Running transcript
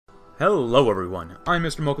Hello everyone, I'm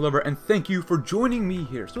Mr. Mocha Lover, and thank you for joining me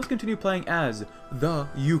here. So let's continue playing as the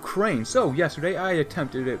Ukraine. So yesterday I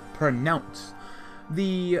attempted to pronounce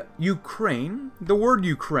the word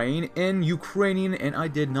Ukraine in Ukrainian, and I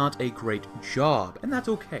did not a great job, and that's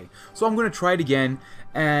okay. So I'm going to try it again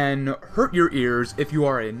and hurt your ears if you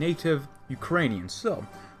are a native Ukrainian. So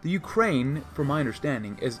the Ukraine, from my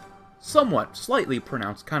understanding, is somewhat slightly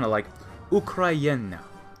pronounced kind of like Ukraina,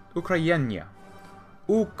 Ukraina,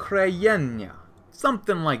 Ukraina,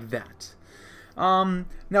 something like that.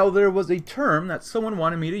 Now there was a term that someone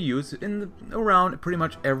wanted me to use in around pretty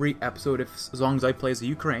much every episode as long as I play as the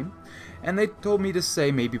Ukraine, and they told me to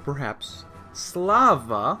say maybe perhaps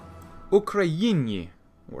Slava Ukraini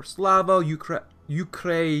or Slava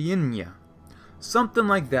Ukrainia, something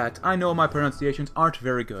like that. I know my pronunciations aren't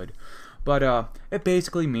very good, but it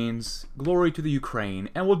basically means glory to the Ukraine,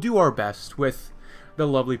 and we'll do our best with the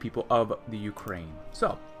lovely people of the Ukraine.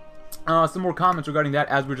 So, some more comments regarding that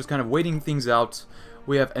as we're just kind of waiting things out.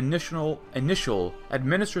 We have initial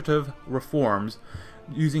administrative reforms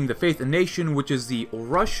using the Faith and Nation, which is the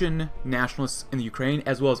Russian nationalists in the Ukraine,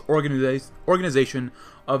 as well as organization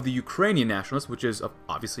of the Ukrainian nationalists, which is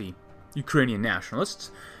obviously Ukrainian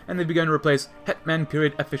nationalists, and they began to replace Hetman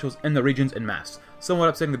period officials in the regions en masse, somewhat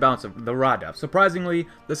upsetting the balance of the Rada. Surprisingly,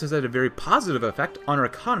 this has had a very positive effect on our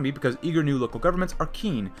economy because eager new local governments are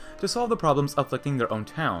keen to solve the problems afflicting their own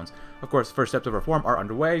towns. Of course, first steps of reform are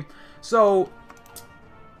underway, so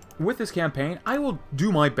with this campaign, I will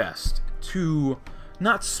do my best to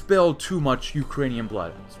not spill too much Ukrainian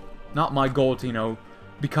blood. It's not my goal to, you know,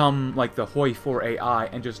 become like the Hoi 4 AI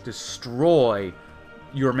and just destroy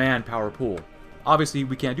your manpower pool. Obviously,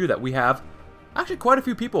 we can't do that. We have actually quite a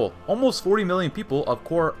few people, almost 40 million people of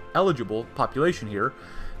core eligible population here,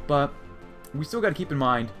 but we still got to keep in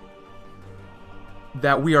mind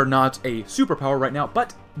that we are not a superpower right now,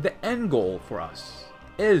 but the end goal for us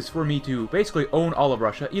is for me to basically own all of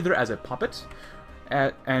Russia, either as a puppet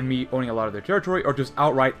and me owning a lot of their territory, or just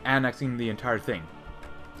outright annexing the entire thing.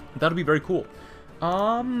 That'll be very cool.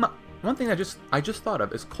 One thing I just thought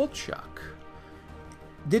of is Kolchak.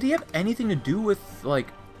 Did he have anything to do with,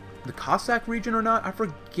 like, the Cossack region or not? I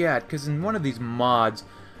forget, because in one of these mods,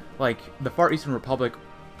 like, the Far Eastern Republic,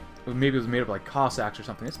 maybe it was made up like Cossacks or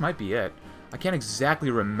something. This might be it. I can't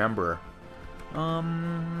exactly remember.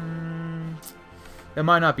 It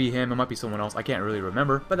might not be him, it might be someone else. I can't really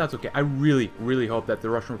remember, but that's okay. I really, really hope that the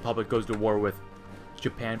Russian Republic goes to war with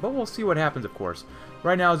Japan, but we'll see what happens, of course.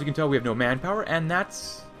 Right now, as you can tell, we have no manpower, and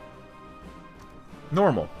that's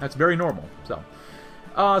normal. That's very normal, so.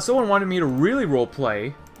 Someone wanted me to really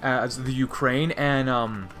roleplay as the Ukraine,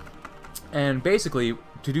 and basically,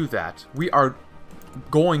 to do that, we are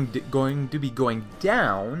going to be going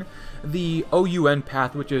down the OUN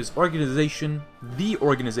path, which is the organization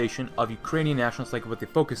of Ukrainian nationalists, like what the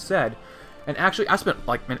focus said. And actually, I spent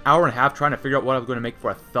like an hour and a half trying to figure out what I was going to make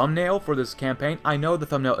for a thumbnail for this campaign. I know the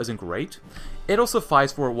thumbnail isn't great. It'll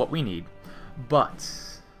suffice for what we need, but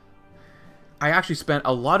I actually spent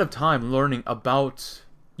a lot of time learning about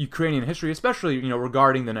Ukrainian history, especially, you know,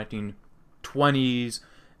 regarding the 1920s,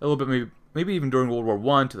 a little bit maybe even during World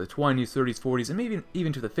War I, to the 20s, 30s, 40s, and maybe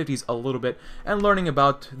even to the 50s a little bit, and learning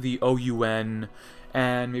about the OUN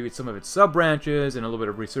and maybe some of its sub-branches and a little bit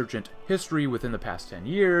of resurgent history within the past 10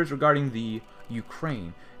 years regarding the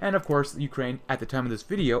Ukraine. And of course, the Ukraine, at the time of this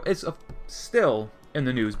video, is still in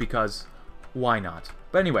the news because why not?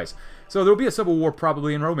 But anyways, so there will be a civil war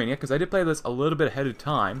probably in Romania, because I did play this a little bit ahead of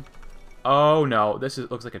time. Oh no,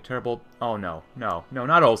 looks like a terrible... Oh no,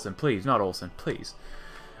 not Olsen, please, not Olsen, please.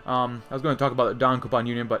 I was going to talk about the Don Coupon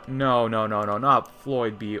Union, but no, not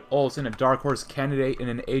Floyd B. Olsen, a dark horse candidate in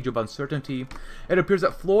an age of uncertainty. It appears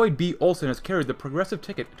that Floyd B. Olsen has carried the progressive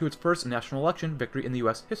ticket to its first national election victory in the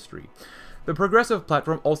U.S. history. The progressive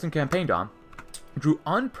platform Olsen campaigned on drew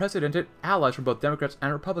unprecedented allies from both Democrats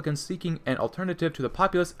and Republicans seeking an alternative to the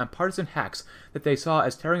populist and partisan hacks that they saw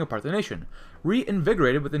as tearing apart the nation.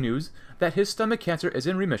 Reinvigorated with the news that his stomach cancer is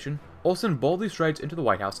in remission, Olsen boldly strides into the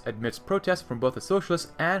White House amidst protests from both the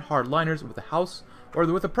socialists and hardliners with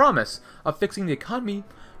the promise of fixing the economy,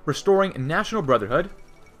 restoring national brotherhood,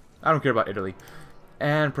 I don't care about Italy,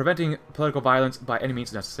 and preventing political violence by any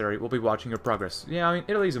means necessary. We'll be watching your progress. Yeah, I mean,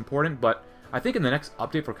 Italy is important, but I think in the next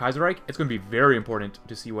update for Kaiserreich, it's going to be very important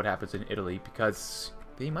to see what happens in Italy, because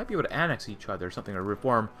they might be able to annex each other or something, or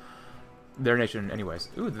reform their nation anyways.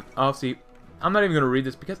 Ooh, oh, see, I'm not even going to read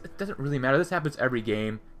this because it doesn't really matter. This happens every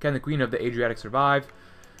game. Can the Queen of the Adriatic survive?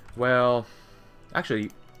 Well,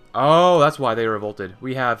 actually, oh, that's why they revolted.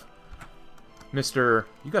 We have Mr.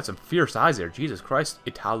 You got some fierce eyes there. Jesus Christ,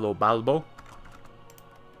 Italo Balbo.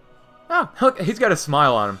 Oh, look, he's got a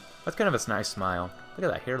smile on him. That's kind of a nice smile. Look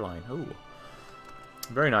at that hairline. Ooh.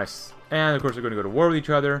 Very nice. And, of course, they're going to go to war with each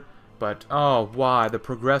other. But, oh, why? The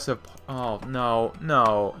progressive... Oh, no,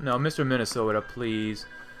 no, no. Mr. Minnesota, please.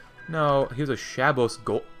 No, he was a Shabos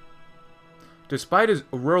goal. Despite his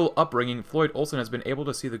rural upbringing, Floyd Olson has been able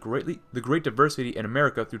to see the great diversity in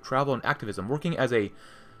America through travel and activism, working as a...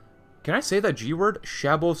 Can I say that G word?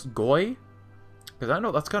 Shabos goy? Because I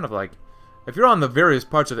know that's kind of like... If you're on the various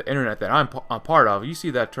parts of the internet that I'm a part of, you see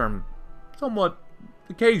that term somewhat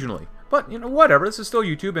occasionally. But, you know, whatever. This is still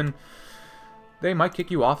YouTube, and they might kick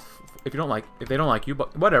you off if they don't like you,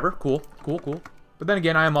 but whatever. Cool, cool, cool. But then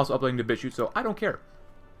again, I am also uploading to BitChute, so I don't care.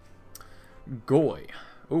 Goy.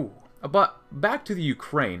 Ooh. But back to the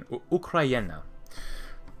Ukraine. Ukraina.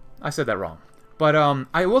 I said that wrong. But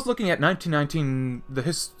I was looking at 1919,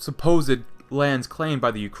 his supposed lands claimed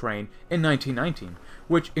by the Ukraine in 1919,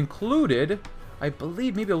 which included, I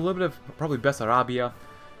believe, maybe a little bit of probably Bessarabia,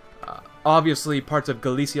 obviously parts of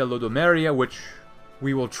Galicia, Lodomeria, which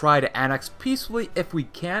we will try to annex peacefully if we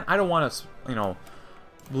can. I don't want to, you know,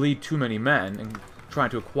 bleed too many men in trying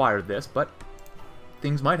to acquire this, but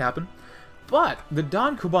things might happen. But the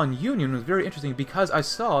Don-Kuban Union was very interesting because I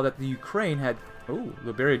saw that the Ukraine had, oh,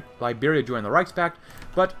 Liberia joined the Reichspakt,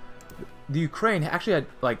 but the Ukraine actually had,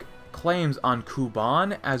 like, claims on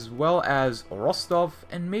Kuban as well as Rostov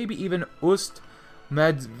and maybe even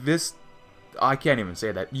Ust-Medvist. I can't even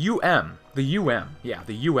say that. The UM. Yeah,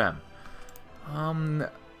 the UM.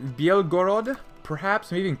 Belgorod,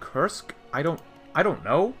 perhaps, maybe in Kursk. I don't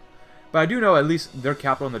know. But I do know at least their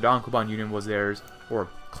capital in the Don-Kuban Union was theirs, or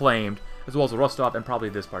claimed, as well as Rostov and probably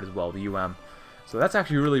this part as well, the UM. So that's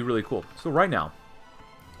actually really, really cool. So right now,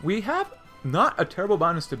 we have not a terrible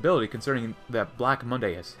amount of stability concerning that Black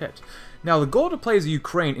Monday has hit. Now, the goal to play as the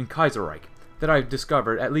Ukraine in Kaiserreich that I've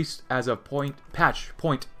discovered, at least as of patch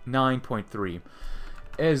 0.9.3,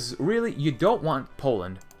 is really you don't want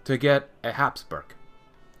Poland to get a Habsburg.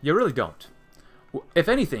 You really don't. If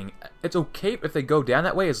anything, it's okay if they go down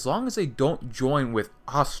that way as long as they don't join with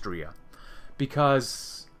Austria.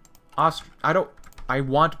 Because I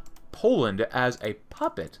want Poland as a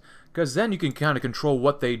puppet, because then you can kind of control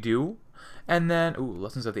what they do. And then, ooh,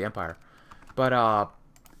 Lessons of the Empire. But,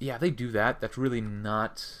 yeah, they do that. That's really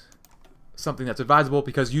not something that's advisable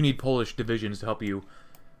because you need Polish divisions to help you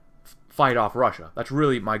fight off Russia. That's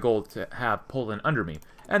really my goal, to have Poland under me.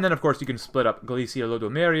 And then, of course, you can split up Galicia,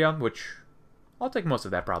 Lodomeria, which I'll take most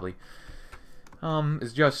of that probably.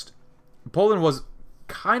 It's just, Poland was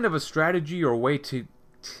kind of a strategy or a way to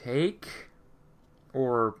take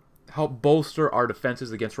or help bolster our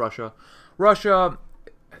defenses against Russia.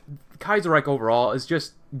 Kaiserreich overall is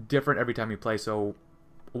just different every time you play, so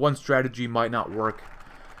one strategy might not work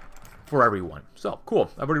for everyone. So, cool.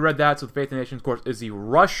 I've already read that. So, the Faith in Nations, of course, is the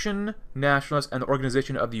Russian nationalists, and the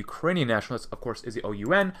Organization of the Ukrainian Nationalists, of course, is the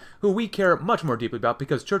OUN, who we care much more deeply about,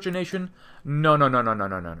 because Church and Nation, no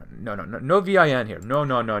VIN here. No.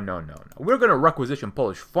 We're going to requisition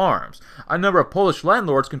Polish farms. A number of Polish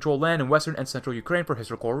landlords control land in western and central Ukraine for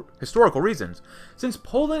historical reasons. Since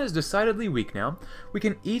Poland is decidedly weak now, we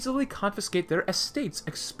can easily confiscate their estates,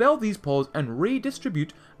 expel these Poles, and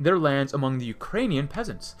redistribute their lands among the Ukrainian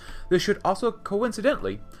peasants. This should also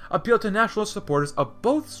coincidentally appeal to nationalist supporters of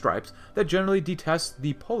both stripes that generally detest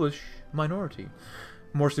the Polish minority.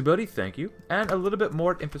 More stability, thank you, and a little bit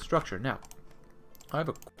more infrastructure. Now, I have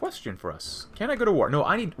a question for us. Can I go to war? No,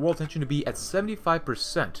 I need world tension to be at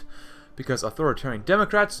 75%, because authoritarian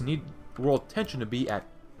Democrats need world tension to be at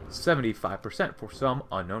 75% for some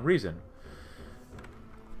unknown reason.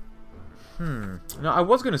 Now, I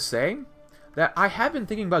was going to say that I have been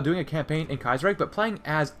thinking about doing a campaign in Kaiserreich, but playing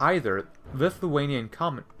as either Lithuania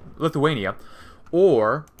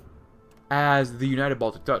or as the United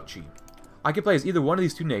Baltic Duchy. I could play as either one of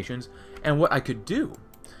these two nations, and what I could do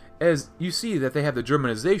is, you see that they have the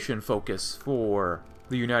Germanization focus for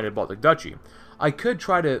the United Baltic Duchy. I could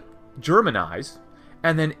try to Germanize,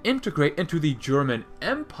 and then integrate into the German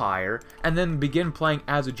Empire, and then begin playing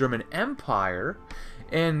as a German Empire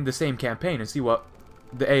in the same campaign, and see what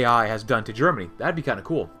the AI has done to Germany. That'd be kind of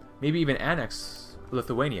cool. Maybe even annex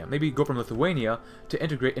Lithuania. Maybe go from Lithuania to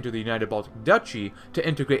integrate into the United Baltic Duchy to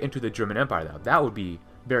integrate into the German Empire. Now, that would be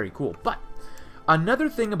very cool. But another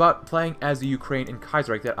thing about playing as the Ukraine in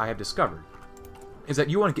Kaiserreich that I have discovered is that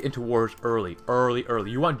you want to get into wars early.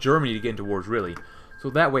 You want Germany to get into wars really. So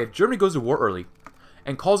that way, if Germany goes to war early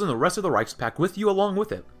and calls in the rest of the Reichspakt with you along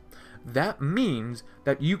with it, that means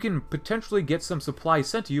that you can potentially get some supplies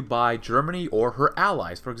sent to you by Germany or her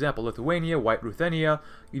allies. For example, Lithuania, White Ruthenia,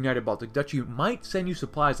 United Baltic Duchy might send you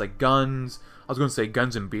supplies like guns. I was going to say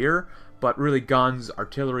guns and beer, but really guns,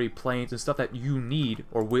 artillery, planes, and stuff that you need,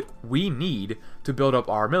 or we need, to build up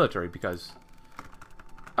our military, because...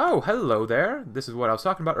 Oh, hello there. This is what I was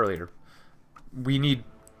talking about earlier. We need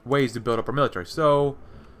ways to build up our military. So,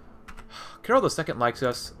 Carol II likes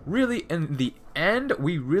us. Really, in the end,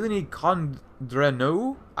 we really need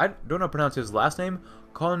Condrenu. I don't know how to pronounce his last name.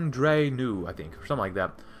 Condrenu, I think, or something like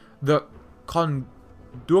that. The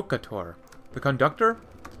Conductor. The Conductor?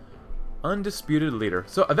 Undisputed leader.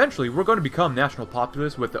 So eventually, we're going to become national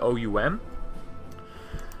populace with the OUM.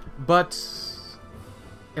 But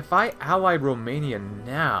if I ally Romania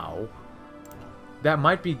now, that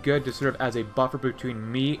might be good to serve as a buffer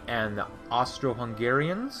between me and the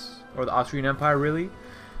Austro-Hungarians, or the Austrian Empire, really.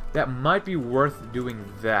 That might be worth doing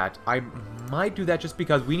that. I might do that just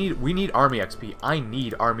because we need army XP. I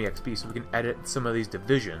need army XP so we can edit some of these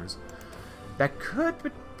divisions. That could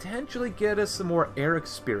potentially get us some more air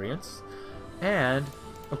experience. And,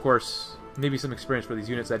 of course, maybe some experience for these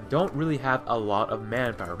units that don't really have a lot of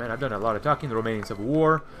manpower. Man, I've done a lot of talking. The Romanian Civil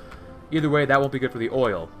War. Either way, that won't be good for the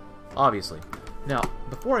oil, obviously. Now,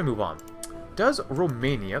 before I move on, does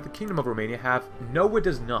Romania, the Kingdom of Romania, have... No, it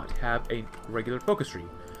does not have a regular focus tree.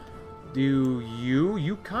 Do you?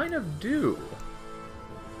 You kind of do.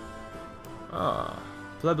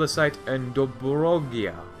 Plebiscite and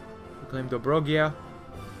Dobrogia. Claim Dobrogia.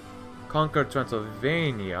 Conquer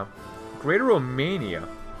Transylvania. Greater Romania.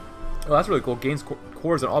 Oh, that's really cool. Gains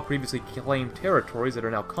cores on all previously claimed territories that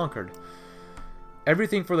are now conquered.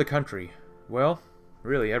 Everything for the country. Well,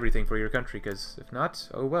 really everything for your country, because if not,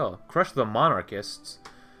 oh well. Crush the monarchists.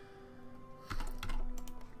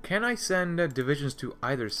 Can I send divisions to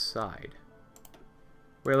either side?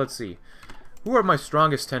 Wait, let's see. Who are my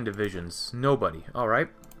strongest 10 divisions? Nobody. Alright.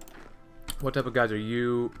 What type of guys are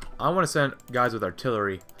you? I want to send guys with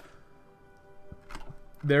artillery.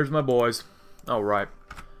 There's my boys. Alright.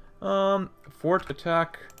 Fort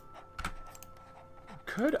attack.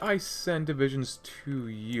 Could I send divisions to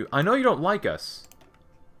you? I know you don't like us.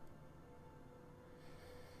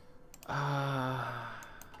 Well,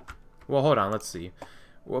 hold on. Let's see.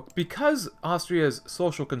 Well, because Austria is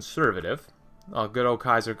social conservative, good old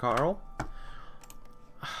Kaiser Karl.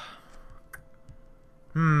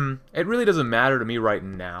 It really doesn't matter to me right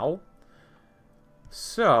now.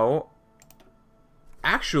 So,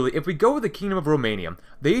 actually, if we go with the Kingdom of Romania,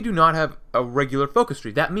 they do not have a regular focus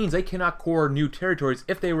tree. That means they cannot core new territories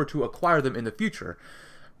if they were to acquire them in the future.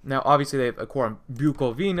 Now, obviously, they have a core on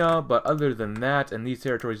Bukovina, but other than that, and these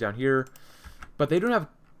territories down here, but they don't have...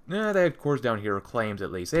 they have cores down here, or claims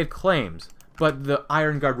at least. They have claims, but the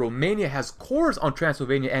Iron Guard Romania has cores on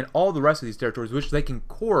Transylvania and all the rest of these territories, which they can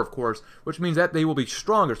core, of course, which means that they will be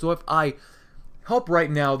stronger. So if I help right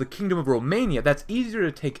now the Kingdom of Romania, that's easier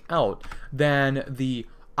to take out than the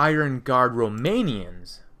Iron Guard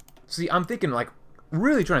Romanians. See, I'm thinking, like,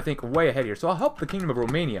 really trying to think way ahead here. So I'll help the Kingdom of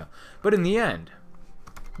Romania, but in the end,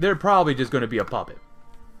 they're probably just going to be a puppet.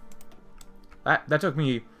 That took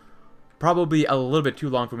me probably a little bit too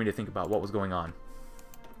long for me to think about what was going on.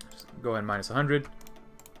 Just go ahead and minus 100.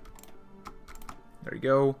 There you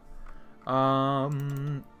go.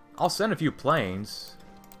 I'll send a few planes,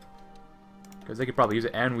 because they could probably use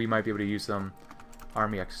it, and we might be able to use some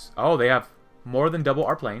Army X. Oh, they have more than double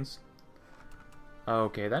our planes.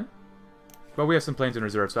 Okay, then. But we have some planes in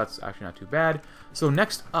reserve, so that's actually not too bad. So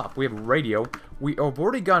next up, we have radio. We have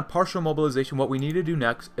already gotten partial mobilization. What we need to do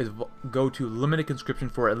next is go to limited conscription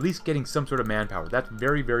for at least getting some sort of manpower. That's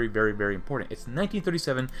very, very, very, very important. It's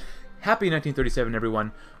 1937. Happy 1937,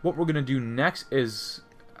 everyone. What we're going to do next is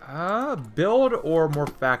build or more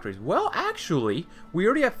factories. Well, actually, we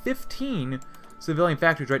already have 15 civilian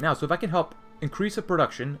factories right now. So if I can help increase the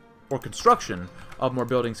production or construction of more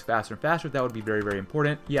buildings faster and faster, that would be very, very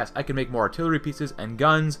important. Yes, I can make more artillery pieces and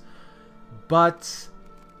guns, but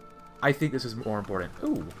I think this is more important.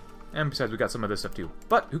 Ooh, and besides, we got some of this stuff too.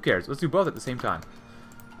 But who cares? Let's do both at the same time.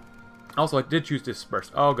 Also, I did choose disperse.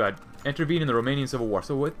 Oh, God. Intervene in the Romanian Civil War.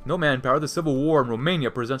 So with no manpower, the Civil War in Romania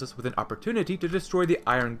presents us with an opportunity to destroy the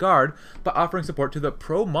Iron Guard by offering support to the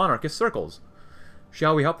pro-monarchist circles.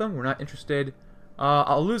 Shall we help them? We're not interested.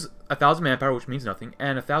 I'll lose 1,000 manpower, which means nothing,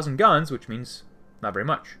 and 1,000 guns, which means not very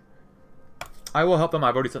much. I will help them.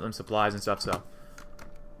 I've already sent them supplies and stuff, so.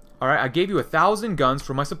 Alright, I gave you 1,000 guns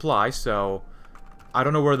for my supplies, so I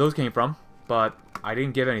don't know where those came from, but I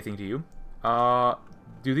didn't give anything to you.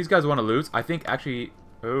 Do these guys want to lose? I think, actually,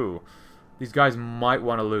 oh, these guys might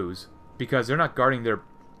want to lose, because they're not guarding their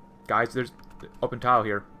guys. There's open tile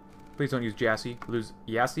here. Please don't use Jassy. Lose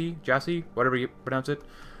Jassy, whatever you pronounce it.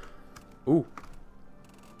 Ooh.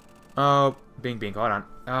 Bing Bing, hold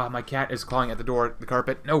on. My cat is clawing at the door, the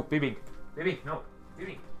carpet. No, Bing Bing. Bing Bing, no. Bing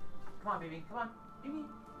Bing. Come on, baby. Come on. Binky.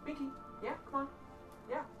 Binky. Yeah, come on.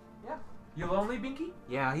 Yeah. Yeah. You lonely, Binky?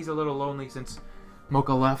 Yeah, he's a little lonely since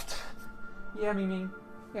Mocha left. Yeah, Mimi.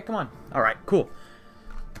 Yeah, come on. Alright, cool.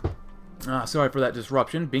 Sorry for that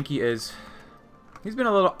disruption. Binky is... He's been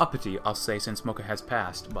a little uppity, I'll say, since Mocha has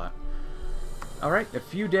passed, but... Alright, a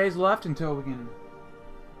few days left until we can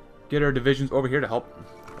get our divisions over here to help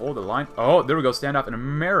hold the line. Oh, there we go. Standoff in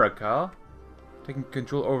America. Taking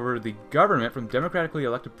control over the government from democratically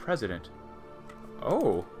elected president.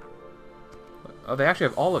 Oh. Oh, they actually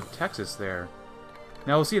have all of Texas there.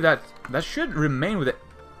 Now we'll see that should remain with the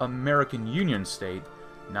American Union state.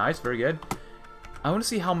 Nice, very good. I want to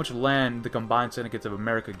see how much land the combined syndicates of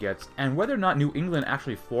America gets, and whether or not New England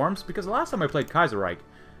actually forms, because the last time I played Kaiserreich,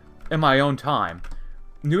 in my own time,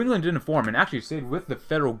 New England didn't form and actually stayed with the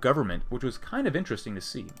federal government, which was kind of interesting to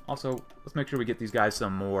see. Also, let's make sure we get these guys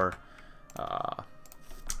some more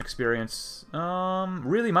experience.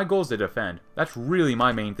 Really, my goal is to defend. That's really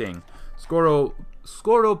my main thing.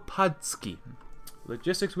 Skoropadsky.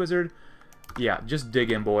 Logistics wizard. Yeah, just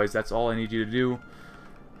dig in, boys. That's all I need you to do.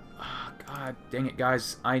 God dang it,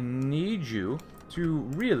 guys. I need you to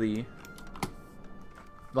really,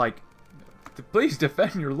 like, to please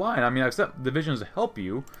defend your line. I mean, I accept divisions to help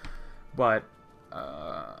you, but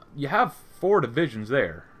you have 4 divisions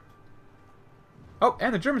there. Oh,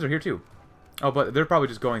 and the Germans are here too. Oh, but they're probably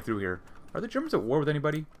just going through here. Are the Germans at war with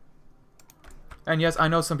anybody? And yes, I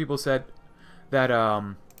know some people said that,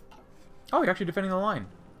 oh, you're actually defending the line.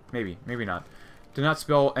 Maybe, maybe not. Do not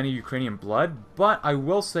spill any Ukrainian blood, but I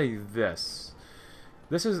will say this.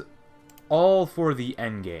 This is all for the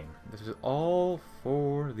end game. This is all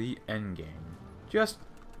for the end game. Just,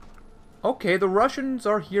 okay, the Russians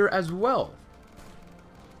are here as well.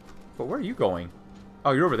 But where are you going?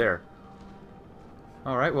 Oh, you're over there.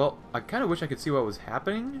 Alright, well, I kind of wish I could see what was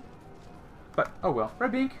happening. But, oh well.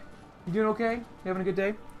 Red Bink, you doing okay? You having a good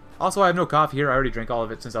day? Also, I have no coffee here. I already drank all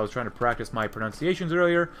of it since I was trying to practice my pronunciations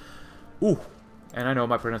earlier. Ooh. And I know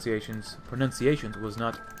my pronunciations was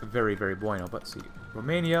not very, very bueno. But see,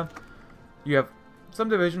 Romania, you have some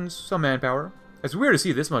divisions, some manpower. It's weird to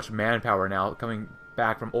see this much manpower now coming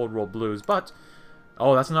back from Old World Blues, but,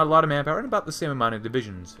 oh, that's not a lot of manpower, and about the same amount of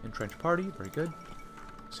divisions. Entrenched party, very good.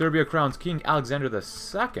 Serbia crowns King Alexander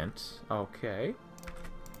II. Okay.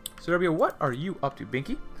 Serbia, what are you up to,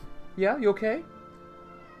 Binky? Yeah, you okay?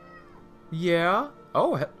 Yeah.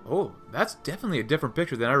 Oh, that's definitely a different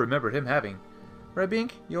picture than I remember him having. Right,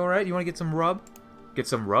 Bink? You alright? You want to get some rub? Get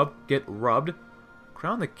some rub? Get rubbed?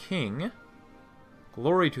 Crown the king.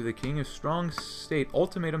 Glory to the king. A strong state.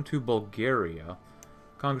 Ultimatum to Bulgaria.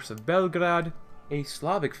 Congress of Belgrade. A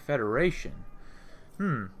Slavic federation.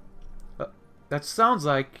 That sounds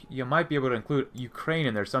like you might be able to include Ukraine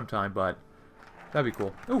in there sometime, but that'd be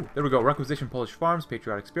cool. Ooh, there we go. Requisition Polish farms.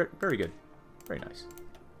 Patriotic spirit. Very good. Very nice.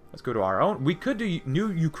 Let's go to our own. We could do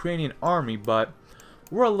new Ukrainian army, but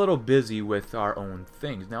we're a little busy with our own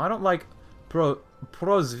things. Now, I don't like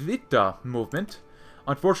Prosvita movement.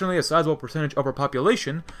 Unfortunately, a sizable percentage of our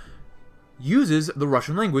population uses the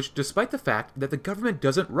Russian language, despite the fact that the government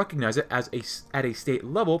doesn't recognize it as at a state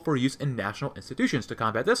level for use in national institutions. To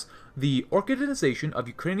combat this, the Organization of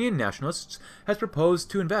Ukrainian Nationalists has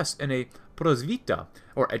proposed to invest in a Prosvita,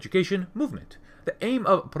 or education, movement. The aim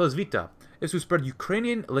of Prosvita is to spread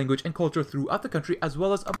Ukrainian language and culture throughout the country as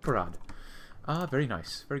well as abroad. Very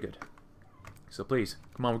nice. Very good. So please,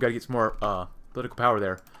 come on, we gotta get some more political power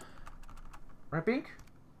there. Right, Bink?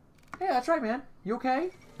 Yeah, that's right, man. You okay?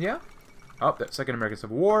 Yeah? Oh, that Second American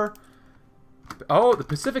Civil War. Oh, the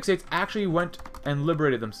Pacific states actually went and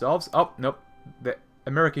liberated themselves. Oh, nope. The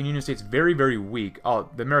American Union state's very, very weak. Oh,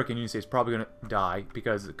 the American Union state's probably gonna die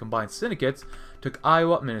because the combined syndicates took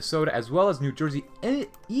Iowa, Minnesota, as well as New Jersey, and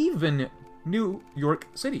even New York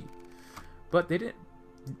City. But they didn't.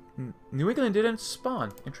 New England didn't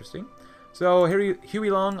spawn. Interesting. So, Huey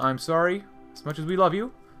Long, I'm sorry. As much as we love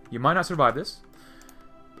you, you might not survive this.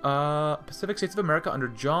 Pacific States of America under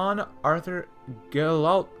John Arthur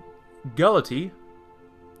Gallaty.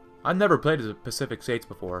 I've never played as the Pacific States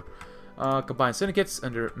before. Combined Syndicates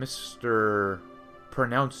under Mr.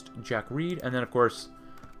 Pronounced Jack Reed. And then, of course,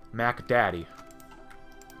 Mac Daddy.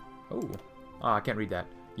 Oh. I can't read that.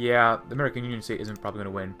 Yeah, the American Union State isn't probably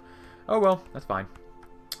going to win. Oh, well, that's fine.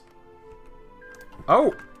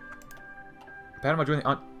 Oh! Panama joined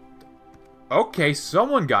the... Okay,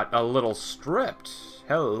 someone got a little stripped.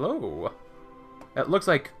 Hello. It looks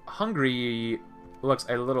like Hungary looks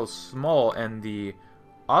a little small, and the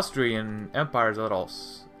Austrian Empire is a little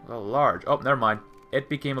large. Oh, never mind. It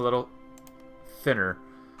became a little thinner.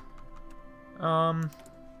 Well,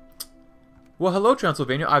 hello,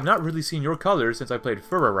 Transylvania. I've not really seen your colors since I played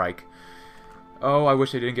Kaiserreich. Oh, I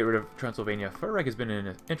wish they didn't get rid of Transylvania. Third Reich has been in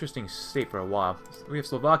an interesting state for a while. We have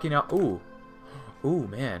Slovakia now. Ooh. Ooh,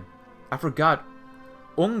 man. I forgot.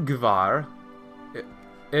 Ungvar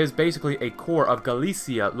is basically a core of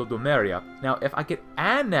Galicia Lodomeria. Now, if I could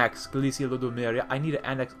annex Galicia Lodomeria, I need to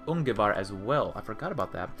annex Ungvar as well. I forgot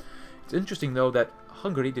about that. It's interesting, though, that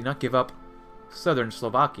Hungary did not give up southern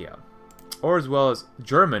Slovakia. Or as well as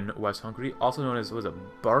German West Hungary, also known as, was it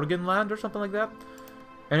Burgenland or something like that?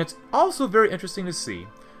 And it's also very interesting to see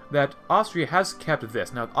that Austria has kept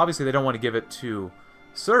this. Now, obviously, they don't want to give it to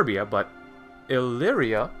Serbia, but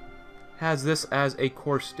Illyria has this as a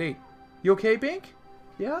core state. You okay, Bink?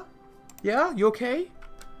 Yeah? Yeah? You okay?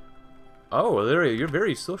 Oh, Illyria, you're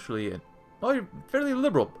very socially... Well, you're fairly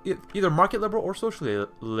liberal. Either market liberal or socially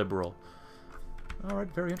liberal.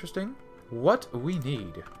 Alright, very interesting. What we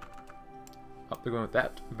need. Oh, they're going with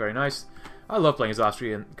that. Very nice. I love playing as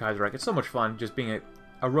Austria and Kaiserreich. It's so much fun just being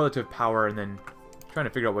a relative power and then trying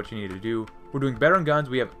to figure out what you need to do. We're doing better on guns.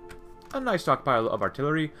 We have a nice stockpile of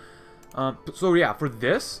artillery. So yeah, for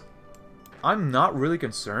this, I'm not really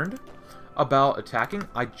concerned about attacking.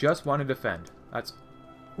 I just want to defend. That's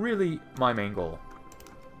really my main goal.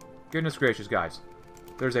 Goodness gracious, guys.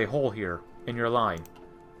 There's a hole here in your line.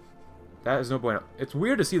 That is no bueno. It's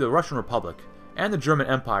weird to see the Russian Republic and the German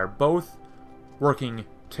Empire both working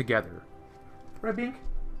together. Right, Bink?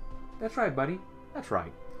 That's right, buddy. That's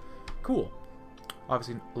right. Cool.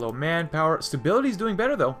 Obviously, low manpower. Stability's doing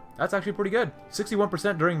better, though. That's actually pretty good.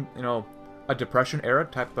 61% during, you know, a Depression era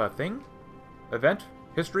type thing. Event.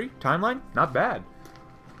 History. Timeline. Not bad.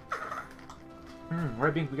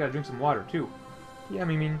 Right, Bink? We gotta drink some water, too. Yeah, I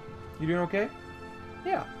mean, you doing okay?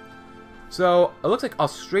 Yeah. So, it looks like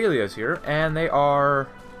Australia's here, and they are...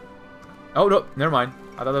 Oh, no, never mind.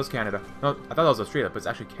 I thought that was Canada. No, I thought that was Australia, but it's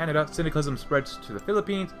actually Canada. Syndicalism spreads to the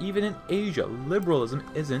Philippines. Even in Asia, liberalism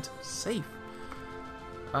isn't safe.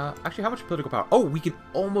 Actually, how much political power? Oh, we can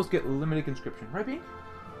almost get limited conscription. Right, Bink?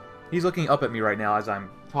 He's looking up at me right now as I'm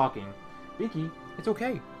talking. Binky, it's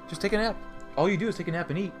okay. Just take a nap. All you do is take a nap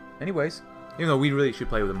and eat. Anyways. Even though we really should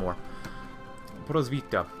play with him more.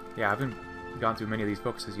 Prosvita. Yeah, I haven't gone through many of these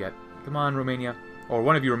focuses yet. Come on, Romania. Or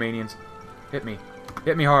one of you Romanians. Hit me.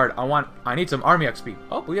 Hit me hard. I need some army XP.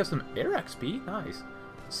 Oh, we have some air XP. Nice.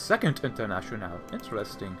 Second International.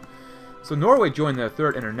 Interesting. So Norway joined the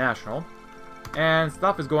Third International. And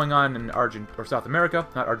stuff is going on in South America.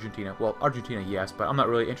 Not Argentina. Well, Argentina, yes, but I'm not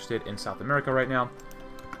really interested in South America right now.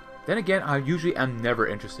 Then again, I usually am never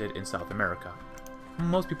interested in South America.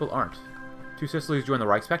 Most people aren't. Two Sicilies joined the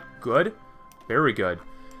Reichspakt. Good. Very good.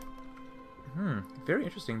 Very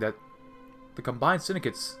interesting that the combined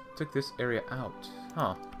syndicates took this area out.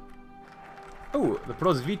 Huh. Oh, the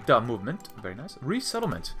Prosvita movement. Very nice.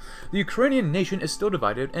 Resettlement. The Ukrainian nation is still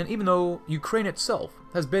divided, and even though Ukraine itself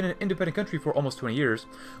has been an independent country for almost 20 years,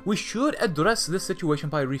 we should address this situation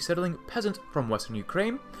by resettling peasants from western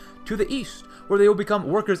Ukraine to the east, where they will become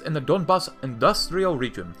workers in the Donbas industrial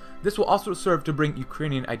region. This will also serve to bring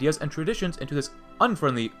Ukrainian ideas and traditions into this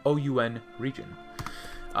unfriendly OUN region.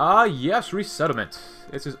 Yes, resettlement.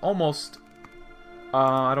 This is almost...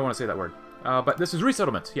 I don't want to say that word. But this is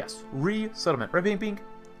resettlement. Yes, resettlement. Right, Pink?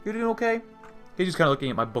 You doing okay? He's just kind of looking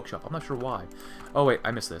at my bookshelf. I'm not sure why. Oh, wait,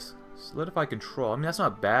 I missed this. Solidify control. I mean, that's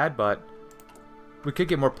not bad, but we could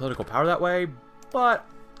get more political power that way. But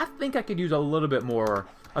I think I could use a little bit more,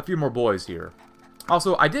 a few more boys here.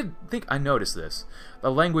 Also, I did think I noticed this.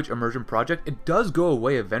 The language immersion project, it does go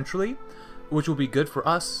away eventually, which will be good for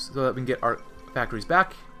us so that we can get our factories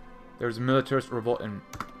back. There's a militarist revolt in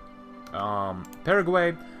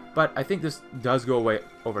Paraguay. But I think this does go away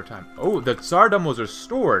over time. Oh, the Tsardom was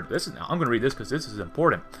restored. I'm going to read this because this is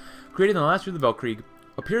important. Created in the last year of the Weltkrieg,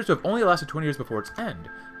 appears to have only lasted 20 years before its end.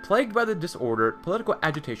 Plagued by the disorder, political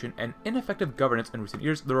agitation, and ineffective governance in recent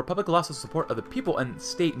years, the Republic lost the support of the people, and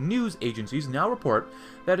state news agencies now report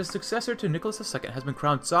that his successor to Nicholas II has been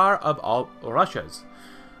crowned Tsar of all Russias.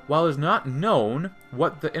 While it is not known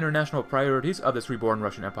what the international priorities of this reborn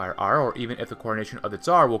Russian Empire are, or even if the coronation of the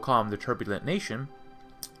Tsar will calm the turbulent nation,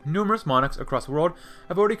 numerous monarchs across the world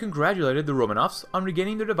have already congratulated the Romanovs on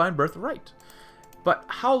regaining their divine birthright. But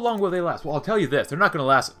how long will they last? Well, I'll tell you this. They're not going to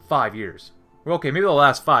last 5 years. Well, okay, maybe they'll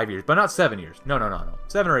last 5 years, but not 7 years. No.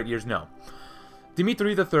 7 or 8 years, no.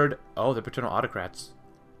 Dmitry III... Oh, the paternal autocrats.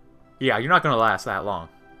 Yeah, you're not going to last that long.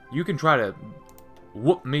 You can try to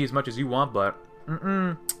whoop me as much as you want, but...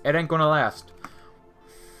 it ain't going to last.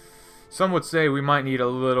 Some would say we might need a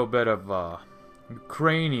little bit of...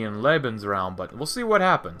 Ukrainian Lebensraum, but we'll see what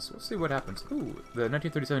happens. We'll see what happens. Ooh, the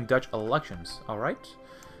 1937 Dutch elections. Alright.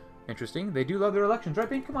 Interesting. They do love their elections, right,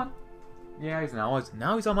 Bing? Come on. Yeah,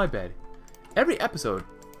 now he's on my bed. Every episode,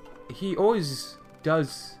 he always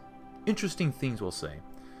does interesting things, we'll say.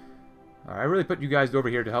 I really put you guys over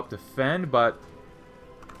here to help defend, but...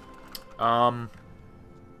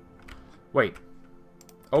 Wait.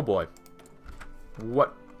 Oh boy.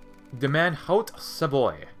 What? Demand Haute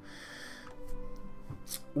Savoy.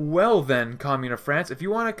 Well then, Commune of France, if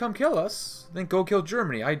you want to come kill us, then go kill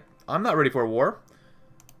Germany. I'm not ready for a war.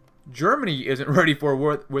 Germany isn't ready for a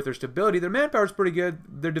war with their stability. Their manpower's pretty good.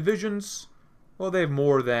 Their divisions, well, they have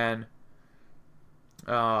more than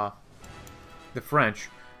the French.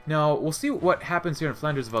 Now, we'll see what happens here in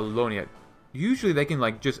Flanders, Wallonia. Usually they can,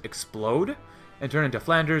 like, just explode and turn into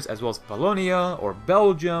Flanders, as well as Wallonia or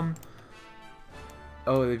Belgium.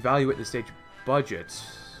 Oh, they evaluate the state budget.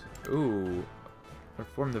 Ooh.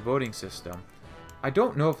 Reform the voting system. I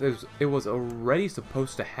don't know if it was already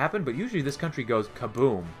supposed to happen, but usually this country goes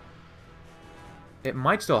kaboom. It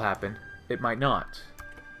might still happen. It might not.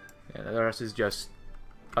 And the rest is just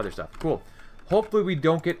other stuff. Cool. Hopefully we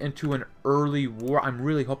don't get into an early war. I'm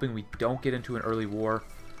really hoping we don't get into an early war.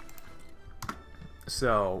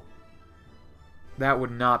 So, that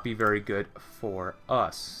would not be very good for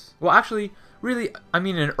us. Well, actually, really, I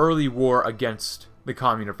mean an early war against the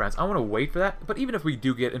Commune of France. I want to wait for that, but even if we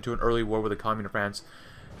do get into an early war with the Commune of France,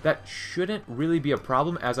 that shouldn't really be a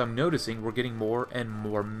problem, as I'm noticing we're getting more and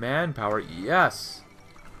more manpower. Yes!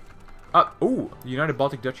 Ooh, the United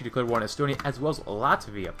Baltic Duchy declared war on Estonia, as well as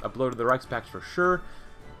Latvia. A blow to the Reichspakt for sure.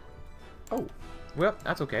 Oh, well,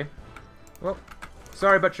 that's okay. Well,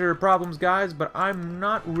 sorry about your problems, guys, but I'm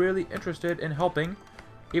not really interested in helping,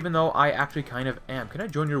 even though I actually kind of am. Can I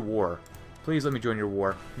join your war? Please let me join your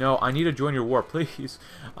war. No, I need to join your war, please.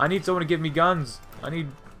 I need someone to give me guns. I need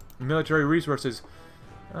military resources.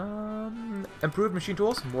 Improved machine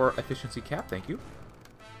tools. More efficiency cap, thank you.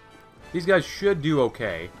 These guys should do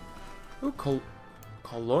okay. Ooh,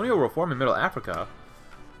 colonial reform in Middle Africa.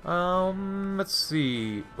 Let's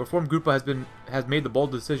see. Reform Grupa has made the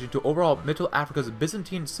bold decision to overhaul Middle Africa's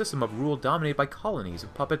Byzantine system of rule dominated by colonies,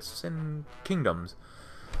 puppets, and kingdoms.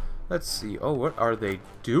 Let's see. Oh, what are they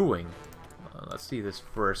doing? Let's see this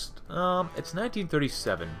first. It's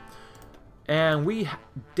 1937. And we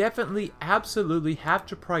definitely, absolutely have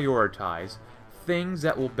to prioritize things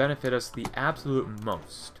that will benefit us the absolute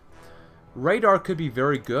most. Radar could be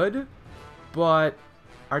very good, but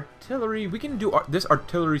artillery, we can do this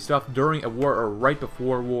artillery stuff during a war or right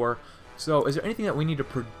before war. So is there anything that we need to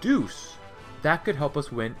produce that could help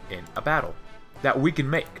us win in a battle? That we can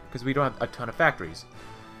make, because we don't have a ton of factories.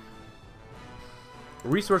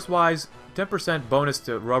 Resource-wise, 10% bonus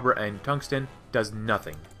to rubber and tungsten does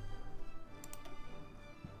nothing.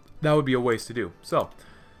 That would be a waste to do. So,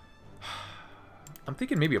 I'm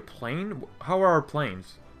thinking maybe a plane. How are our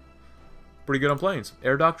planes? Pretty good on planes.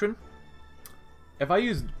 Air doctrine? If I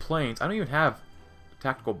use planes, I don't even have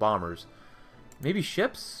tactical bombers. Maybe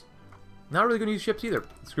ships? Not really going to use ships either.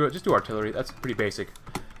 Screw it, just do artillery. That's pretty basic.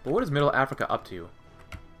 But what is Middle Africa up to?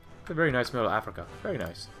 It's a very nice Middle Africa. Very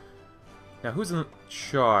nice. Now, who's in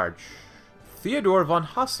charge? Theodore von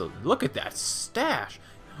Hussel. Look at that stash.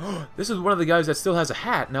 This is one of the guys that still has a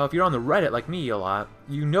hat. Now, if you're on the Reddit like me a lot,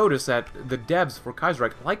 you notice that the devs for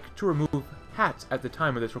Kaiserreich like to remove hats at the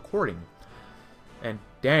time of this recording. And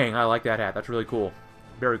dang, I like that hat. That's really cool.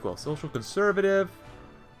 Very cool. Social conservative.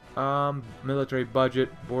 Military budget.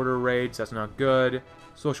 Border raids. That's not good.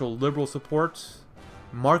 Social liberal support.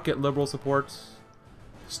 Market liberal support.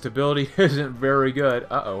 Stability isn't very good.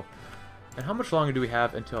 Uh-oh. And how much longer do we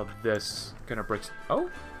have until this kind of breaks? Oh!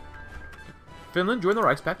 Finland joined the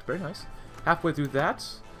Reichspakt. Very nice. Halfway through that.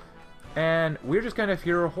 And we're just kind of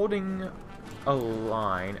here holding a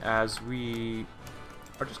line as we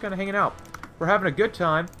are just kind of hanging out. We're having a good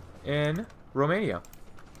time in Romania.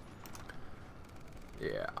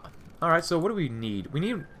 Yeah. Alright, so what do we need? We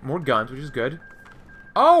need more guns, which is good.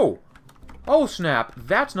 Oh! Oh, snap.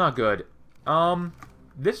 That's not good.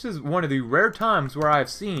 This is one of the rare times where I've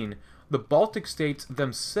seen the Baltic states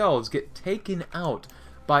themselves get taken out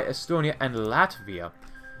by Estonia and Latvia.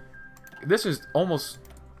 This is almost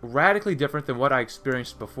radically different than what I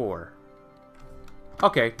experienced before.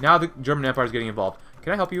 Okay, now the German Empire is getting involved.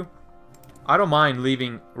 Can I help you? I don't mind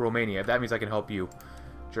leaving Romania. That means I can help you,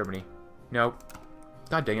 Germany. No.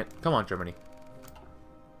 God dang it. Come on, Germany.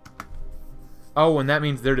 Oh, and that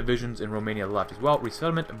means their divisions in Romania left as well.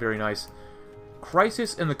 Resettlement, very nice.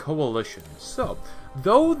 Crisis in the coalition. So,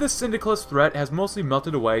 though the syndicalist threat has mostly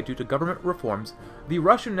melted away due to government reforms, the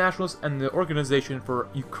Russian nationalists and the Organization for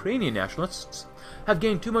Ukrainian Nationalists have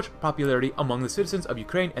gained too much popularity among the citizens of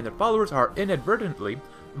Ukraine, and their followers are inadvertently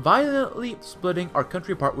violently splitting our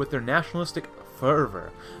country apart with their nationalistic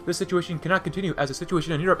fervor. This situation cannot continue as the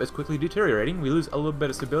situation in Europe is quickly deteriorating. We lose a little bit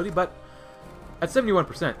of stability, but at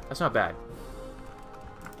 71%, that's not bad.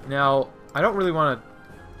 Now, I don't really want to...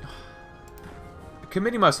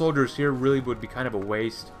 Committing my soldiers here really would be kind of a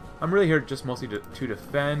waste. I'm really here just mostly to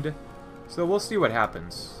defend, so we'll see what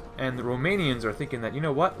happens. And the Romanians are thinking that, you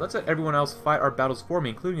know what, let's let everyone else fight our battles for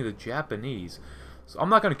me, including the Japanese. So I'm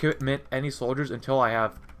not going to commit any soldiers until I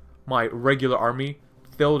have my regular army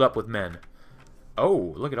filled up with men.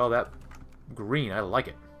 Oh, look at all that green. I like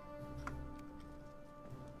it.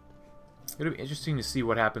 It'll be interesting to see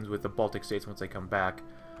what happens with the Baltic states once they come back.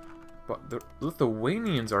 But the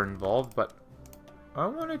Lithuanians are involved, but I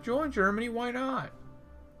want to join Germany. Why not?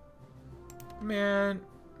 Man,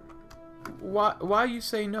 why you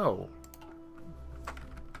say no?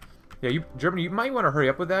 Yeah, Germany, you might want to hurry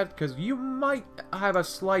up with that, because you might have a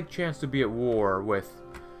slight chance to be at war with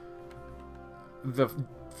the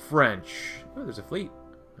French. Oh, there's a fleet.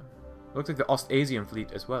 Looks like the Ostasian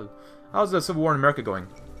fleet as well. How's the Civil War in America going?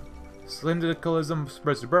 Syndicalism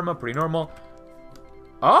spreads to Burma, pretty normal.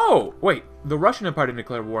 Oh! Wait, the Russian Empire didn't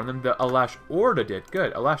declare war on them, the Alash Orda did.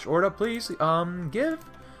 Good. Alash Orda, please, give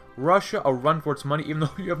Russia a run for its money, even though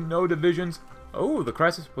you have no divisions. Oh, the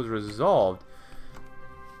crisis was resolved.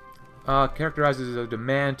 Characterizes as a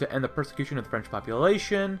demand to end the persecution of the French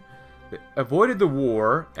population. They avoided the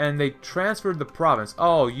war, and they transferred the province.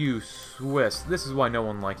 Oh, you Swiss. This is why no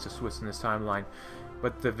one likes the Swiss in this timeline.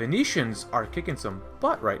 But the Venetians are kicking some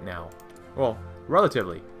butt right now. Well,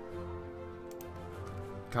 relatively.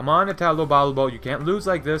 Come on, Italo Balbo. You can't lose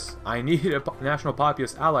like this. I need a national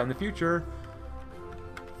populist ally in the future.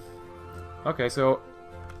 Okay, so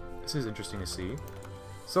this is interesting to see.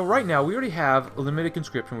 So right now, we already have limited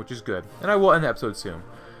conscription, which is good. And I will end the episode soon.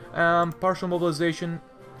 Partial mobilization.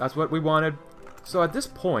 That's what we wanted. So at this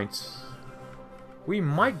point, we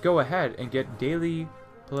might go ahead and get daily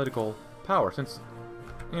political power. Since,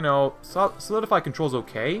 you know, solidify control's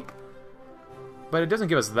okay. But it doesn't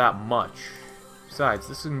give us that much. Besides,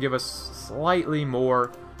 this can give us slightly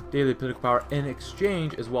more daily political power in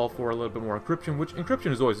exchange as well for a little bit more encryption, which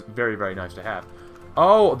encryption is always very, very nice to have.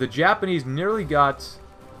 Oh, the Japanese nearly got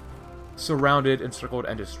surrounded, encircled,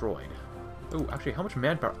 and destroyed. Oh, actually, how much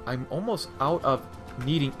manpower? I'm almost out of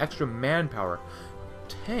needing extra manpower.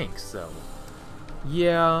 Tanks, though.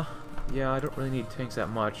 Yeah, I don't really need tanks that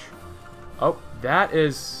much. Oh, that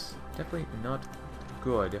is definitely not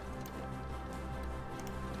good.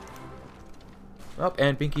 Oh,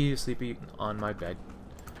 and Pinky is sleepy on my bed.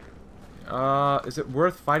 Is it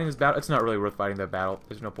worth fighting this battle? It's not really worth fighting that battle.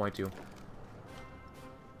 There's no point to.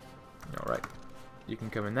 Alright. You can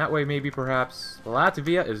come in that way, maybe, perhaps.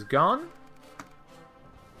 Latvia is gone.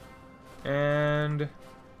 And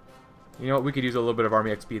you know what? We could use a little bit of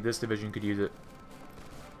Army XP. This division could use it.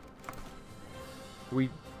 We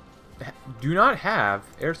do not have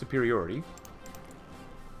air superiority.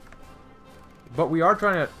 But we are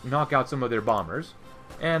trying to knock out some of their bombers.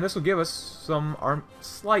 And this will give us some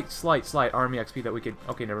slight Army XP that we could...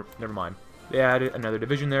 Okay, never mind. They added another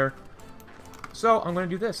division there. So, I'm going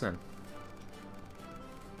to do this then.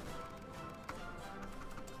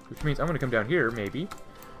 Which means I'm going to come down here, maybe.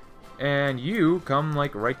 And you come,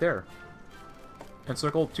 like, right there.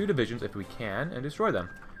 Encircle 2 divisions, if we can, and destroy them.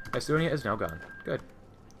 Estonia is now gone. Good.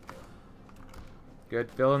 Good.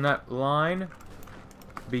 Fill in that line.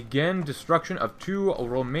 Begin destruction of 2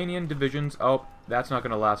 Romanian divisions. Oh, that's not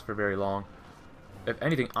going to last for very long. If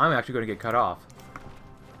anything, I'm actually going to get cut off.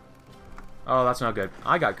 Oh, that's not good.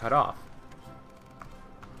 I got cut off.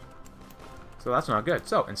 So that's not good.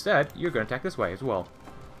 So, instead, you're going to attack this way as well.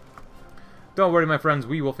 Don't worry, my friends.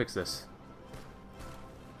 We will fix this.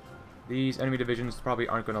 These enemy divisions probably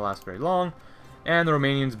aren't going to last very long. And the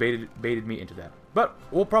Romanians baited me into that. But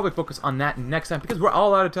we'll probably focus on that next time because we're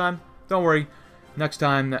all out of time. Don't worry. Next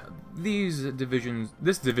time, this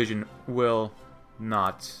division will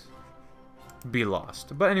not be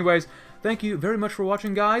lost. But anyways, thank you very much for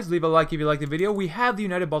watching, guys. Leave a like if you liked the video. We have the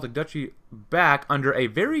United Baltic Duchy back under a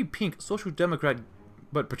very pink social democrat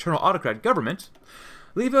but paternal autocrat government.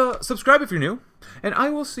 Leave a subscribe if you're new. And I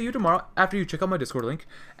will see you tomorrow after you check out my Discord link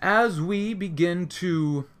as we begin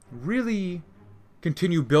to really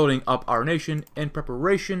continue building up our nation in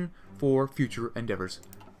preparation for future endeavors.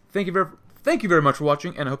 Thank you very much for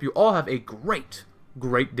watching, and I hope you all have a great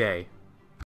day.